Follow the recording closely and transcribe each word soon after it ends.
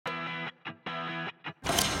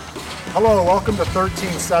Hello, welcome to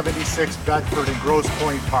 1376 Bedford in Grosse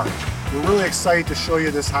Pointe Park. We're really excited to show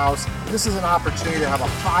you this house. This is an opportunity to have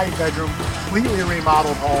a 5-bedroom, completely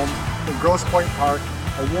remodeled home in Grosse Pointe Park,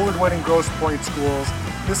 award-winning Grosse Pointe schools.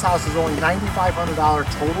 This house is only $9,500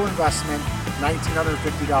 total investment, $1,950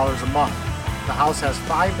 a month. The house has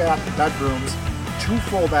 5 bedrooms, 2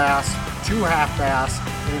 full baths, 2 half baths,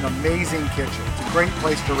 and an amazing kitchen. It's a great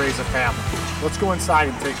place to raise a family. Let's go inside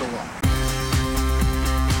and take a look.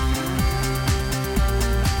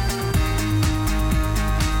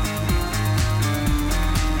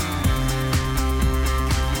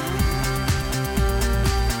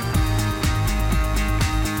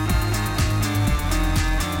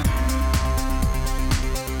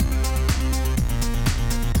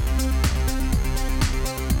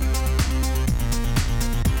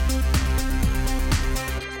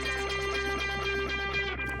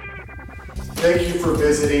 Thank you for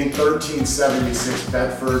visiting 1376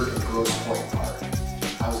 Bedford in Grosse Pointe Park.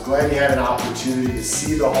 I was glad you had an opportunity to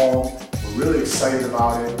see the home. We're really excited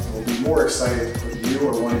about it, and we'll be more excited to put you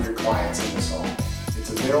or one of your clients in this home.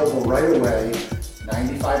 It's available right away,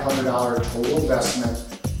 $9,500 total investment,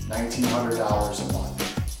 $1,900 a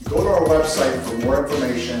month. You go to our website for more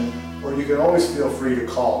information, or you can always feel free to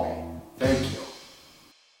call me. Thank you.